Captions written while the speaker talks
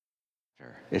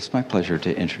It's my pleasure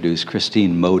to introduce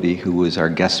Christine Modi, who is our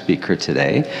guest speaker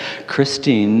today.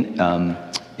 Christine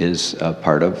is a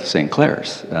part of St.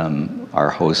 Clair's, our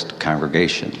host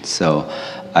congregation. So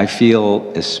I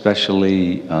feel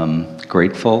especially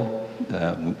grateful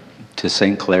to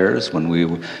St. Clair's when we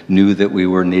knew that we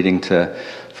were needing to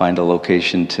find a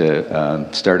location to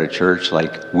start a church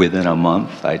like within a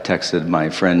month. I texted my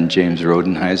friend James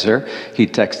Rodenheiser. He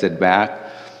texted back,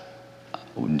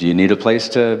 "Do you need a place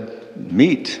to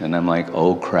meet?" And I'm like,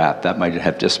 oh crap, that might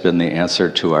have just been the answer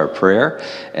to our prayer.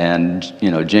 And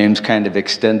James kind of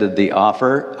extended the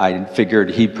offer. I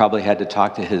figured he probably had to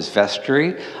talk to his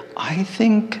vestry. I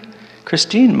think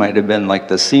Christine might have been like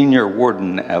the senior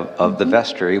warden of the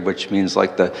vestry, which means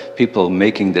like the people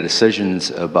making the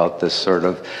decisions about this sort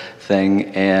of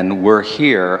thing. And we're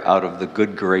here out of the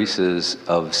good graces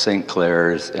of St.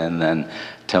 Clair's and then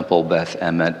Temple Beth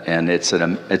Emmet, and it's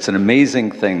an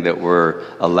amazing thing that we're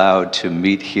allowed to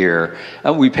meet here.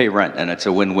 We pay rent, and it's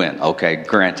a win-win. Okay,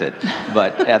 granted,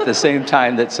 but at the same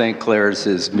time that St. Clair's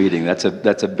is meeting, that's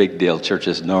a big deal.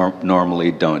 Churches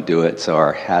normally don't do it, so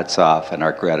our hats off and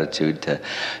our gratitude to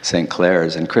St.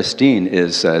 Clair's. And Christine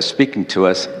is speaking to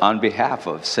us on behalf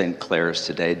of St. Clair's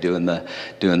today, doing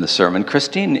the sermon.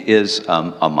 Christine is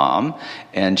a mom,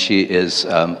 and she is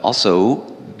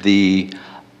also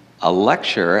a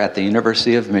lecturer at the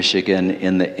University of Michigan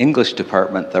in the English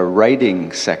department, the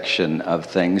writing section of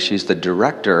things. She's the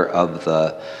director of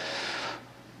the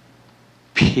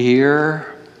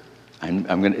peer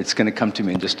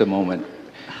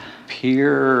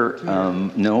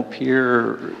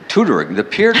tutoring, the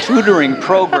peer tutoring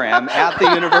program at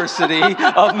the University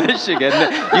of Michigan.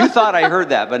 You thought I heard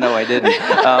that, but no, I didn't.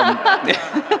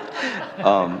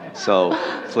 So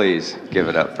please give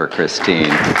it up for Christine.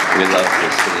 We love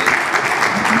Christine.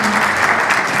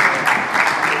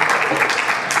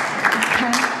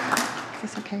 Is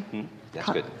this okay? That's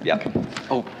good. Yeah. Okay.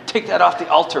 Oh, take that off the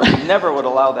altar. We never would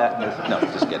allow that. No,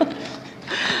 just kidding.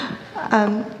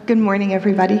 Good morning,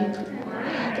 everybody.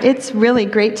 It's really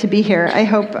great to be here. I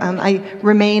hope I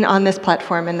remain on this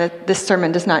platform and that this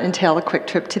sermon does not entail a quick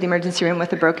trip to the emergency room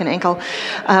with a broken ankle.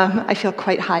 I feel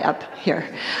quite high up here.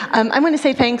 I want to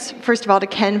say thanks, first of all, to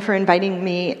Ken for inviting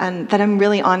me, and that I'm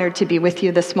really honored to be with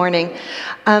you this morning.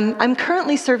 I'm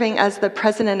currently serving as the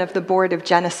president of the board of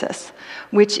Genesis,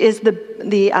 which is the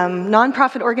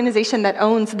nonprofit organization that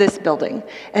owns this building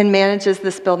and manages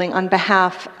this building on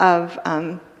behalf of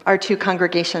our two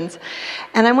congregations.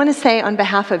 And I want to say on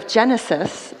behalf of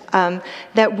Genesis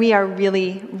that we are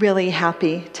really, really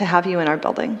happy to have you in our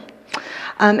building.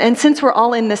 And since we're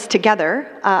all in this together,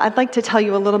 I'd like to tell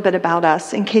you a little bit about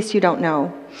us in case you don't know.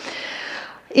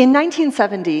 In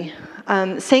 1970,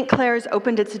 St. Clair's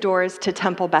opened its doors to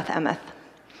Temple Beth Emmet,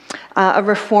 a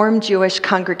Reformed Jewish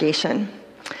congregation.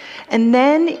 And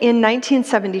then in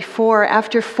 1974,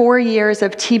 after 4 years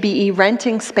of TBE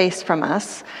renting space from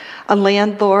us, a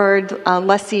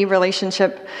landlord-lessee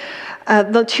relationship,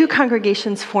 the two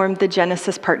congregations formed the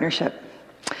Genesis Partnership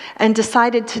and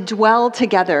decided to dwell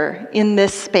together in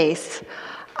this space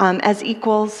as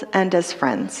equals and as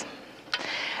friends.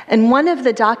 And one of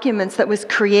the documents that was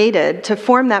created to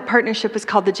form that partnership was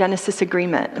called the Genesis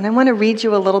Agreement. And I want to read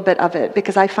you a little bit of it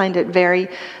because I find it very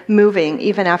moving,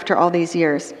 even after all these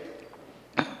years.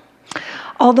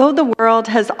 Although the world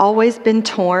has always been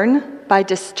torn by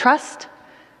distrust,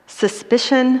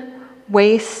 suspicion,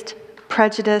 waste,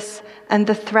 prejudice, and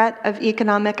the threat of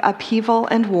economic upheaval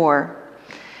and war,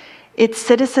 its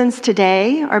citizens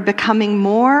today are becoming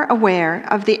more aware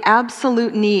of the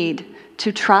absolute need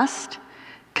to trust,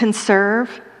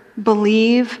 conserve,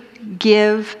 believe,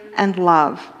 give, and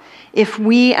love if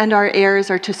we and our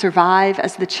heirs are to survive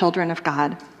as the children of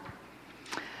God.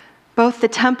 Both the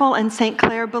Temple and St.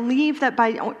 Clair believe that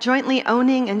by jointly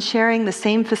owning and sharing the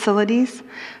same facilities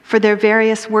for their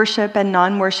various worship and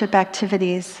non-worship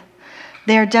activities,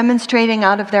 they are demonstrating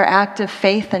out of their act of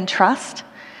faith and trust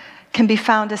can be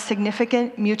found a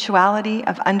significant mutuality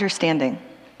of understanding.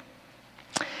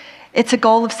 It's a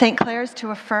goal of St. Clair's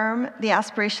to affirm the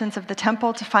aspirations of the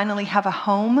Temple to finally have a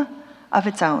home of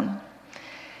its own.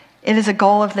 It is a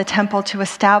goal of the Temple to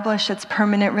establish its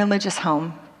permanent religious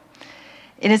home.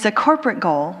 It is a corporate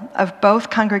goal of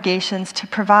both congregations to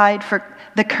provide for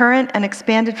the current and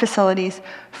expanded facilities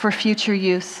for future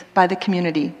use by the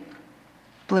community,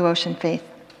 Blue Ocean Faith.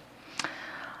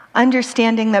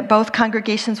 Understanding that both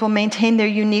congregations will maintain their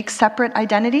unique separate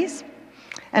identities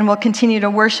and will continue to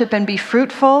worship and be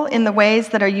fruitful in the ways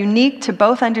that are unique to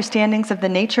both understandings of the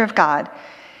nature of God,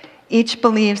 each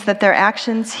believes that their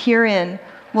actions herein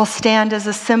will stand as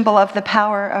a symbol of the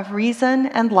power of reason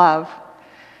and love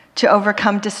to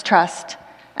overcome distrust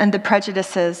and the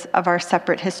prejudices of our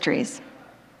separate histories.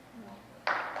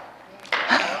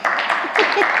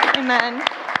 Amen.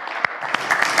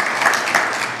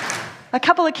 A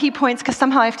couple of key points, because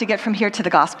somehow I have to get from here to the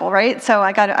gospel, right? So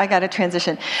I got to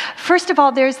transition. First of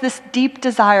all, there's this deep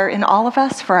desire in all of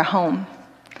us for a home,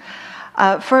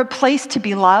 for a place to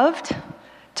be loved,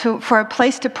 for a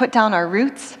place to put down our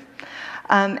roots,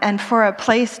 and for a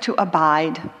place to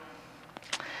abide.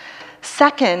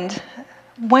 Second,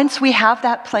 once we have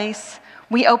that place,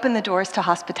 we open the doors to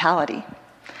hospitality.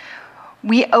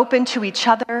 We open to each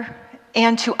other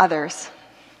and to others.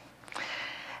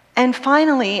 And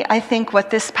finally, I think what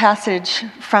this passage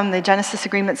from the Genesis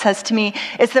Agreement says to me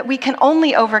is that we can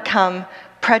only overcome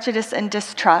prejudice and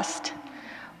distrust.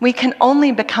 We can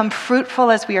only become fruitful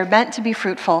as we are meant to be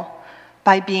fruitful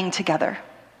by being together.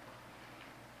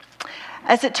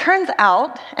 As it turns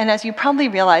out, and as you probably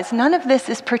realize, none of this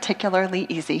is particularly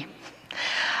easy.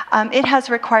 It has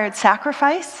required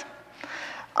sacrifice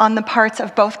on the parts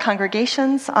of both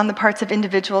congregations, on the parts of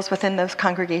individuals within those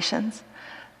congregations.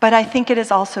 But I think it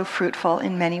is also fruitful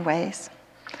in many ways.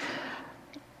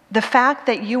 The fact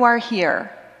that you are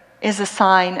here is a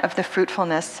sign of the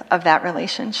fruitfulness of that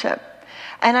relationship.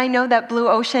 And I know that Blue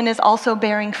Ocean is also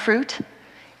bearing fruit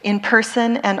in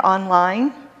person and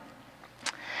online.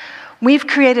 We've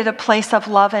created a place of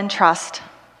love and trust,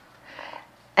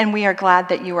 and we are glad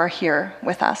that you are here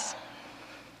with us.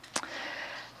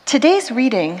 Today's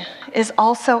reading is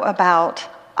also about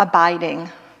abiding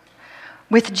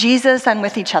with Jesus and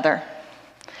with each other.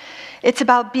 It's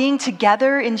about being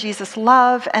together in Jesus'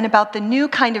 love and about the new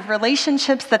kind of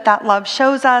relationships that love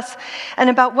shows us and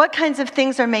about what kinds of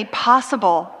things are made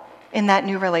possible in that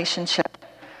new relationship,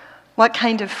 what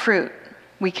kind of fruit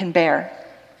we can bear.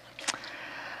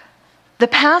 The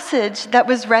passage that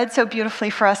was read so beautifully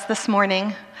for us this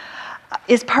morning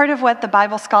is part of what the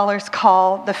Bible scholars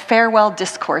call the farewell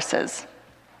discourses.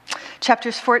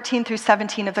 Chapters 14 through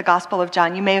 17 of the Gospel of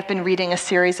John. You may have been reading a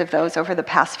series of those over the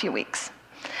past few weeks.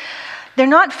 They're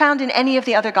not found in any of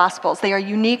the other Gospels. They are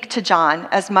unique to John,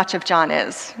 as much of John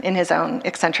is, in his own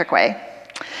eccentric way.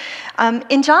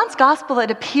 In John's Gospel,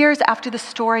 it appears after the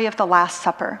story of the Last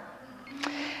Supper.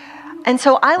 And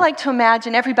so I like to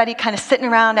imagine everybody kind of sitting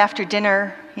around after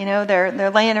dinner. You know,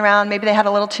 they're laying around. Maybe they had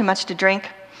a little too much to drink.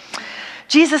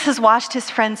 Jesus has washed his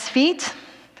friends' feet.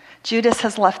 Judas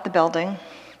has left the building.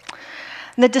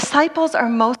 And the disciples are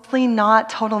mostly not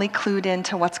totally clued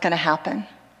into what's going to happen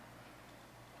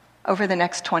over the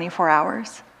next 24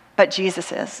 hours, but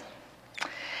Jesus is.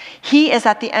 He is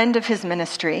at the end of his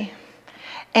ministry,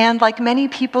 and like many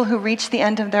people who reach the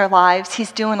end of their lives,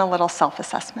 he's doing a little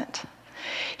self-assessment.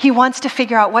 He wants to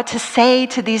figure out what to say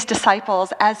to these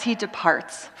disciples as he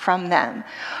departs from them.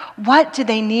 What do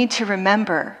they need to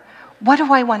remember? What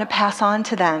do I want to pass on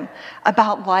to them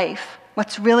about life?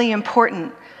 What's really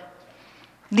important?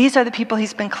 These are the people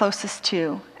he's been closest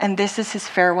to, and this is his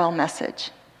farewell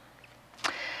message.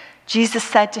 Jesus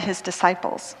said to his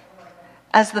disciples,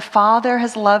 "As the Father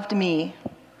has loved me,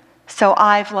 so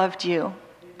I've loved you.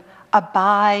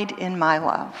 Abide in my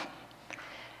love.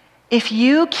 If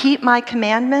you keep my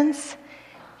commandments,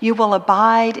 you will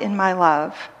abide in my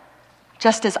love,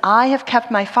 just as I have kept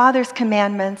my Father's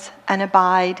commandments and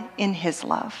abide in his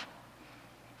love."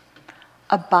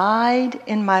 Abide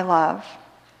in my love.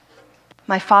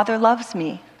 My Father loves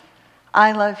me.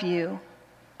 I love you.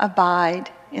 Abide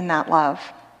in that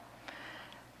love.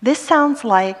 This sounds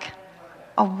like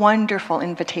a wonderful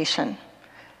invitation.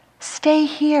 Stay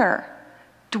here.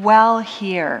 Dwell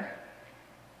here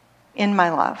in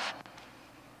my love.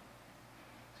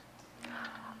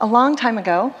 A long time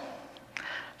ago,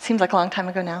 seems like a long time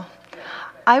ago now,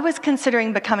 I was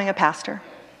considering becoming a pastor.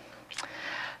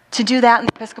 To do that in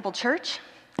the Episcopal Church,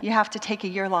 you have to take a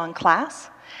year-long class.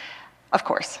 Of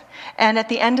course. And at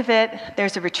the end of it,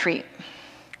 there's a retreat.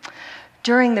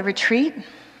 During the retreat,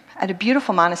 at a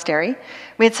beautiful monastery,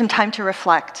 we had some time to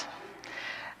reflect.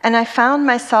 And I found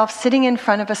myself sitting in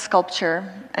front of a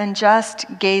sculpture and just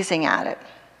gazing at it.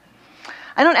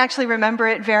 I don't actually remember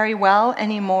it very well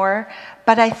anymore,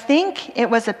 but I think it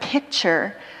was a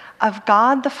picture of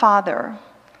God the Father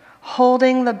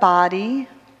holding the body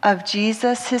of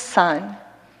Jesus, his son,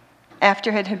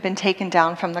 after it had been taken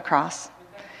down from the cross,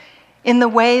 in the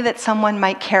way that someone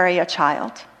might carry a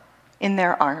child in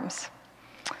their arms.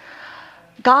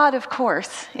 God, of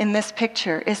course, in this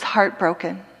picture is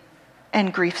heartbroken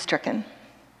and grief-stricken.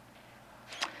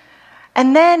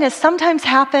 And then, as sometimes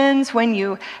happens when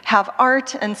you have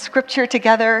art and scripture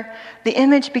together, the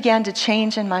image began to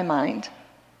change in my mind.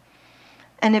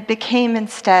 And it became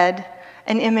instead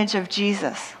an image of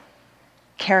Jesus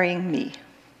carrying me.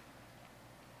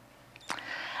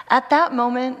 At that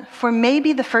moment, for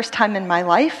maybe the first time in my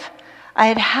life, I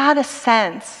had had a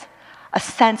sense,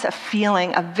 a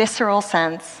feeling, a visceral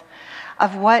sense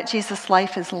of what Jesus'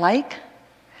 life is like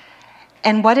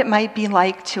and what it might be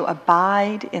like to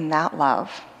abide in that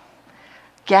love,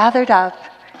 gathered up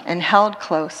and held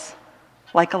close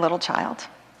like a little child.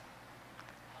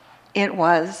 It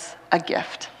was a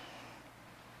gift.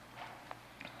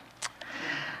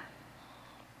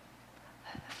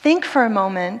 Think for a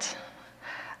moment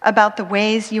about the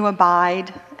ways you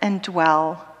abide and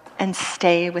dwell and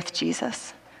stay with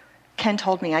Jesus. Ken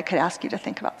told me I could ask you to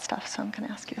think about stuff, so I'm going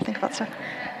to ask you to think about stuff.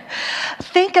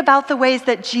 Think about the ways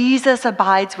that Jesus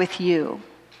abides with you,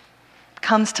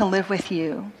 comes to live with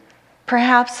you,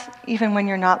 perhaps even when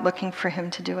you're not looking for him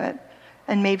to do it,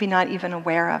 and maybe not even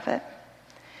aware of it.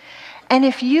 And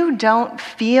if you don't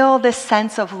feel this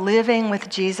sense of living with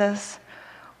Jesus,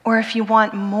 or if you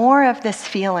want more of this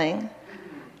feeling,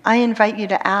 I invite you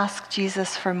to ask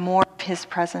Jesus for more of his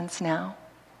presence now.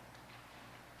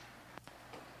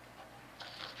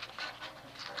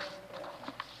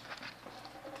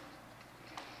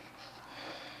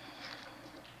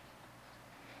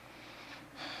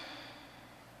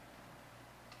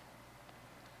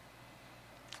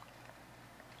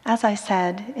 As I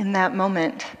said, in that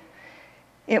moment,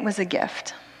 it was a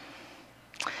gift.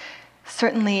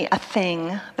 Certainly a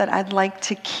thing that I'd like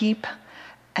to keep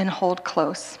and hold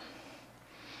close.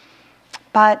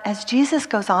 But as Jesus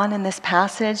goes on in this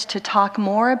passage to talk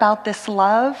more about this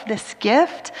love, this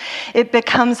gift, it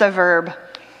becomes a verb,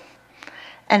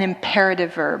 an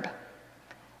imperative verb,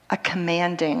 a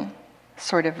commanding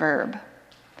sort of verb.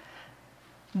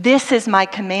 This is my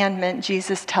commandment,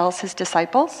 Jesus tells his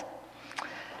disciples,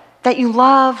 that you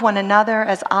love one another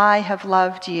as I have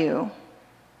loved you.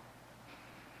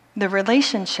 The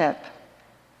relationship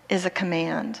is a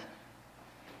command.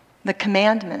 The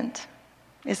commandment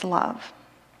is love.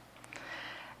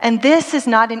 And this is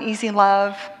not an easy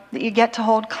love that you get to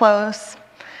hold close.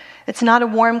 It's not a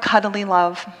warm, cuddly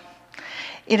love.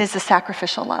 It is a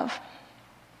sacrificial love.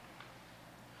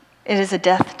 It is a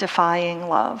death-defying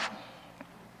love.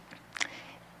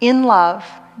 In love,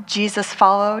 Jesus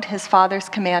followed his Father's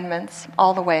commandments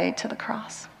all the way to the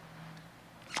cross.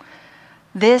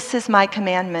 This is my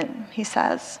commandment, he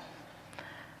says,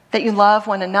 that you love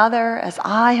one another as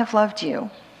I have loved you.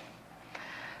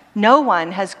 No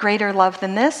one has greater love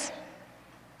than this,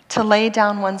 to lay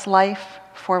down one's life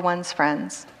for one's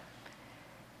friends.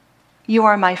 You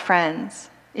are my friends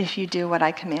if you do what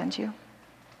I command you.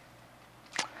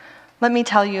 Let me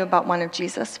tell you about one of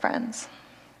Jesus' friends.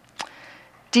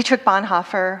 Dietrich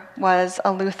Bonhoeffer was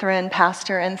a Lutheran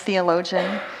pastor and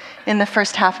theologian in the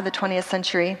first half of the 20th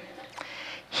century.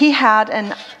 He had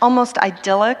an almost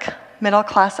idyllic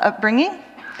middle-class upbringing.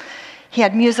 He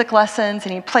had music lessons,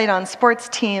 and he played on sports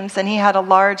teams, and he had a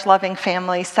large, loving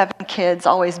family, 7 kids,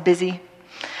 always busy.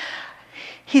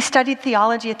 He studied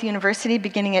theology at the university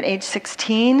beginning at age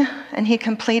 16, and he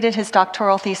completed his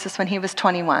doctoral thesis when he was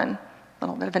 21. A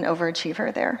little bit of an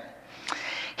overachiever there.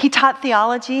 He taught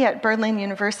theology at Berlin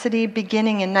University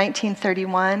beginning in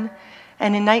 1931,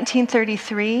 and in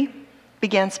 1933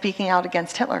 began speaking out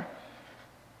against Hitler.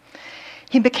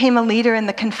 He became a leader in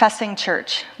the Confessing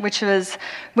Church, which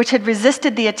had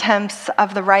resisted the attempts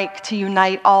of the Reich to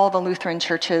unite all the Lutheran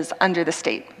churches under the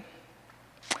state.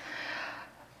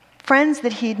 Friends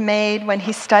that he'd made when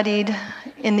he studied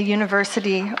in the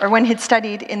university, or when he'd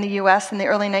studied in the US in the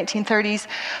early 1930s,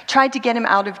 tried to get him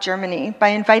out of Germany by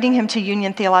inviting him to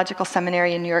Union Theological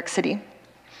Seminary in New York City.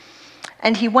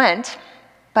 And he went,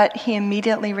 but he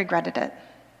immediately regretted it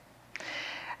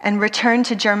and returned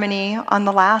to Germany on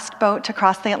the last boat to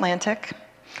cross the Atlantic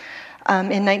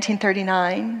in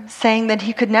 1939, saying that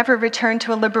he could never return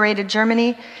to a liberated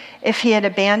Germany if he had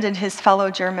abandoned his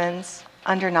fellow Germans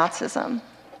under Nazism.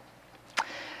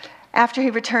 After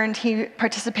he returned, he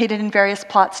participated in various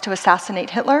plots to assassinate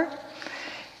Hitler.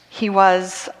 He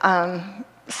was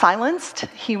silenced,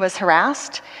 he was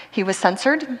harassed, he was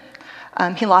censored,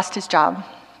 he lost his job.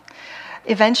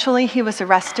 Eventually, he was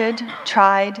arrested,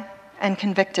 tried, and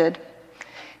convicted.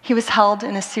 He was held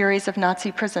in a series of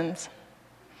Nazi prisons.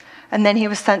 And then he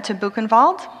was sent to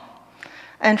Buchenwald,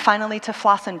 and finally to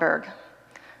Flossenburg,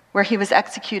 where he was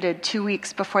executed 2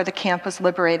 weeks before the camp was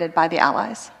liberated by the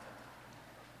Allies.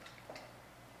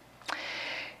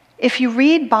 If you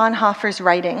read Bonhoeffer's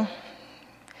writing,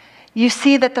 you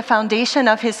see that the foundation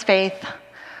of his faith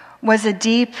was a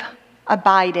deep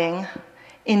abiding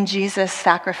in Jesus'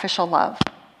 sacrificial love.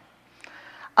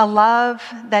 A love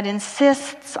that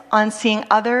insists on seeing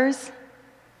others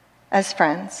as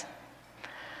friends,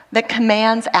 that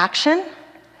commands action,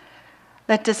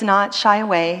 that does not shy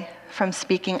away from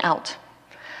speaking out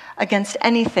against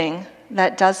anything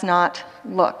that does not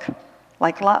look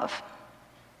like love.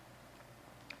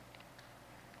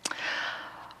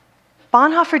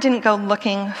 Bonhoeffer didn't go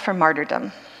looking for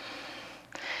martyrdom.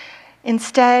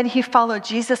 Instead, he followed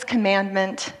Jesus'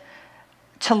 commandment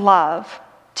to love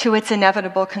to its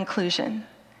inevitable conclusion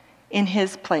in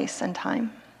his place and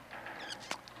time.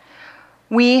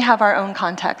 We have our own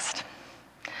context.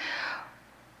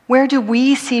 Where do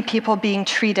we see people being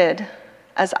treated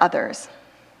as others?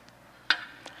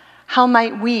 How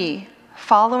might we,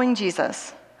 following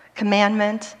Jesus'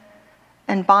 commandment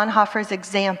and Bonhoeffer's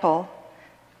example,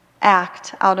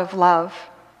 act out of love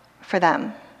for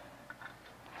them?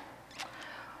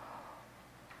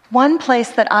 One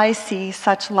place that I see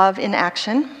such love in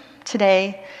action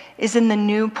today is in the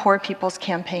New Poor People's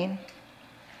Campaign.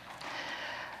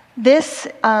 This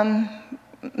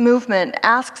movement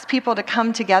asks people to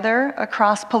come together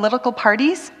across political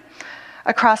parties,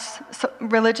 across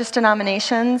religious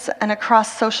denominations, and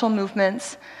across social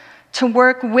movements to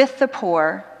work with the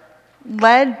poor,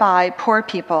 led by poor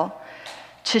people,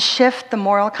 to shift the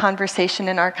moral conversation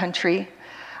in our country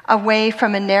away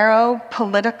from a narrow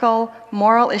political,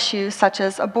 moral issues such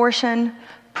as abortion,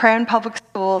 prayer in public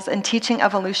schools, and teaching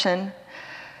evolution,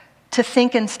 to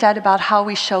think instead about how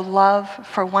we show love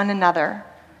for one another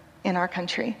in our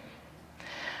country.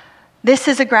 This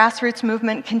is a grassroots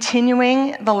movement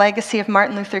continuing the legacy of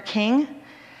Martin Luther King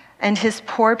and his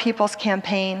Poor People's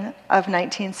Campaign of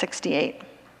 1968.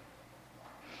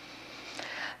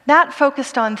 That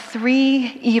focused on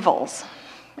three evils,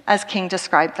 as King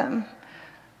described them: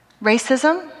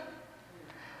 racism,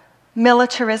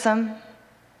 militarism,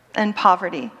 and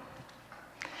poverty.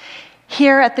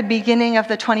 Here at the beginning of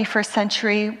the 21st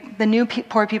century, the New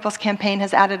Poor People's Campaign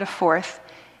has added a fourth: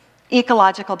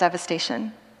 ecological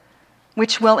devastation,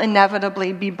 which will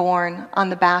inevitably be borne on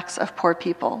the backs of poor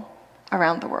people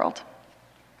around the world.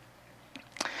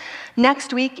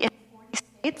 Next week in 40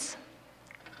 states,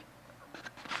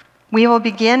 we will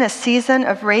begin a season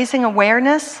of raising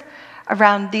awareness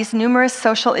around these numerous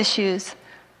social issues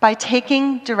by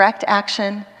taking direct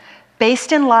action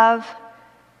based in love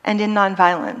and in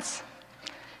nonviolence.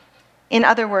 In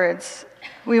other words,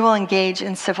 we will engage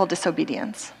in civil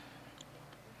disobedience.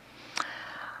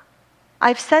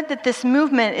 I've said that this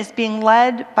movement is being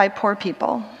led by poor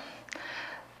people,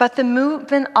 but the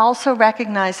movement also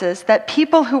recognizes that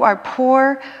people who are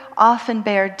poor often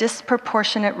bear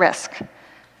disproportionate risk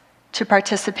to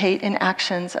participate in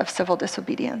actions of civil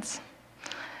disobedience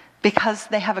because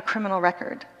they have a criminal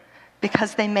record,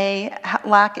 because they may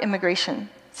lack immigration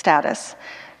status,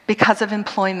 because of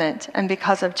employment, and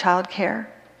because of childcare.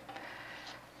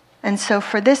 And so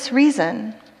for this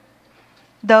reason,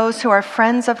 those who are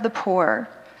friends of the poor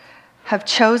have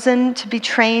chosen to be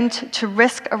trained to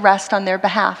risk arrest on their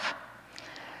behalf,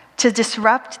 to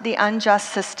disrupt the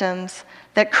unjust systems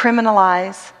that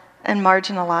criminalize and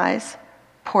marginalize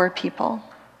poor people.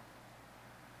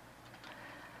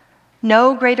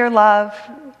 No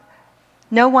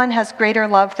one has greater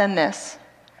love than this,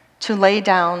 to lay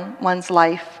down one's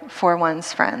life for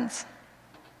one's friends.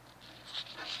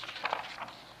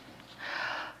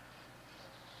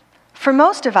 For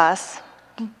most of us,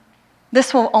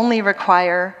 this will only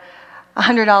require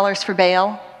 $100 for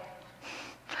bail,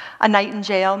 a night in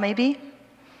jail maybe,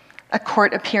 a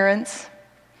court appearance,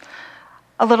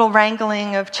 a little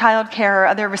wrangling of childcare or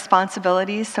other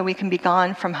responsibilities so we can be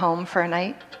gone from home for a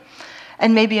night,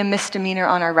 and maybe a misdemeanor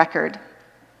on our record.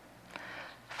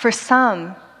 For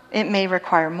some, it may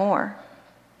require more.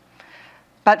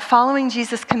 But following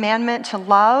Jesus' commandment to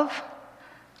love,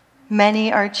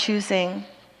 many are choosing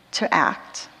to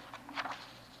act.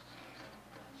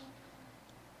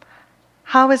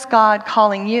 How is God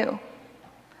calling you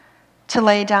to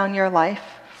lay down your life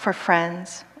for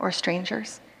friends or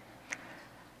strangers?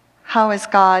 How is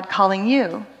God calling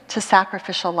you to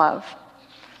sacrificial love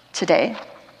today?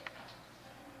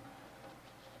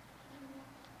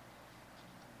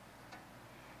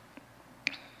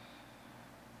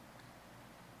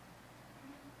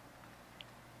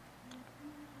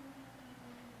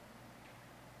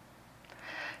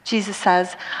 Jesus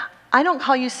says, I don't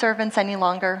call you servants any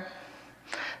longer,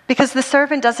 because the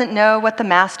servant doesn't know what the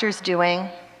master's doing,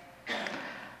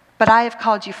 but I have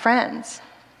called you friends.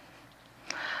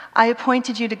 I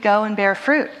appointed you to go and bear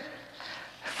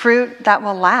fruit that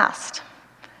will last,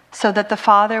 so that the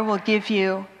Father will give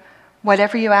you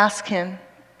whatever you ask him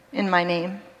in my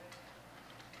name.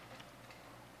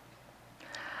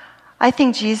 I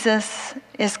think Jesus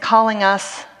is calling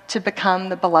us to become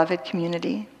the beloved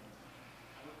community.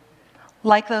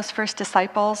 Like those first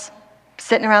disciples,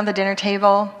 sitting around the dinner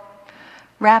table,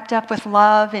 wrapped up with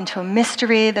love into a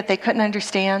mystery that they couldn't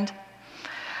understand.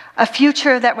 A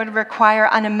future that would require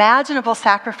unimaginable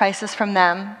sacrifices from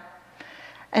them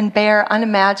and bear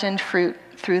unimagined fruit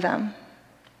through them.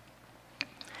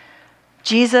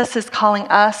 Jesus is calling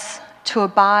us to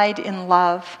abide in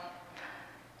love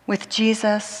with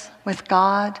Jesus, with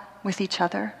God, with each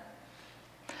other.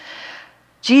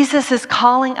 Jesus is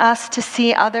calling us to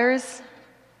see others,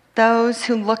 those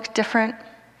who look different,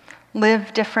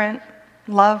 live different,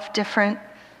 love different,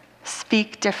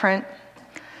 speak different,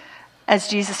 as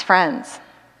Jesus' friends,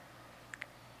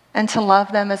 and to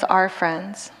love them as our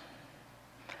friends,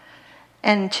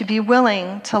 and to be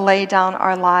willing to lay down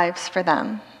our lives for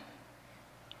them.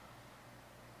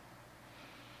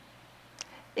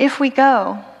 If we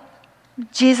go,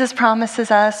 Jesus promises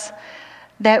us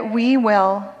that we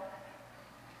will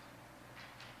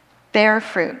bear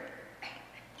fruit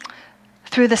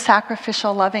through the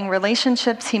sacrificial, loving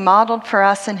relationships he modeled for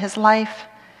us in his life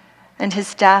and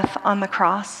his death on the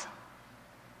cross.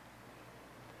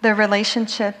 The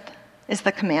relationship is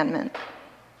the commandment.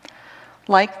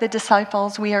 Like the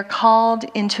disciples, we are called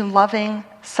into loving,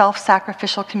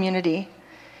 self-sacrificial community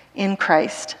in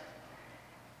Christ.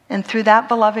 And through that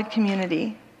beloved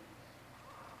community,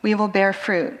 we will bear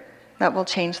fruit that will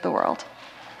change the world.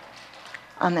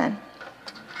 Amen.